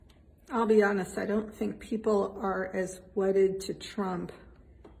I'll be honest, I don't think people are as wedded to Trump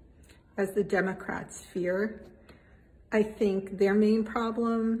as the Democrats fear. I think their main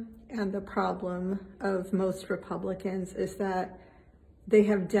problem and the problem of most Republicans is that they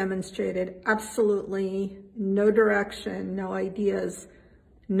have demonstrated absolutely no direction, no ideas,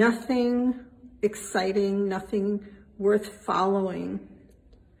 nothing exciting, nothing worth following.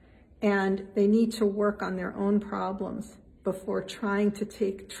 And they need to work on their own problems before trying to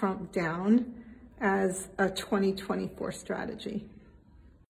take Trump down as a 2024 strategy.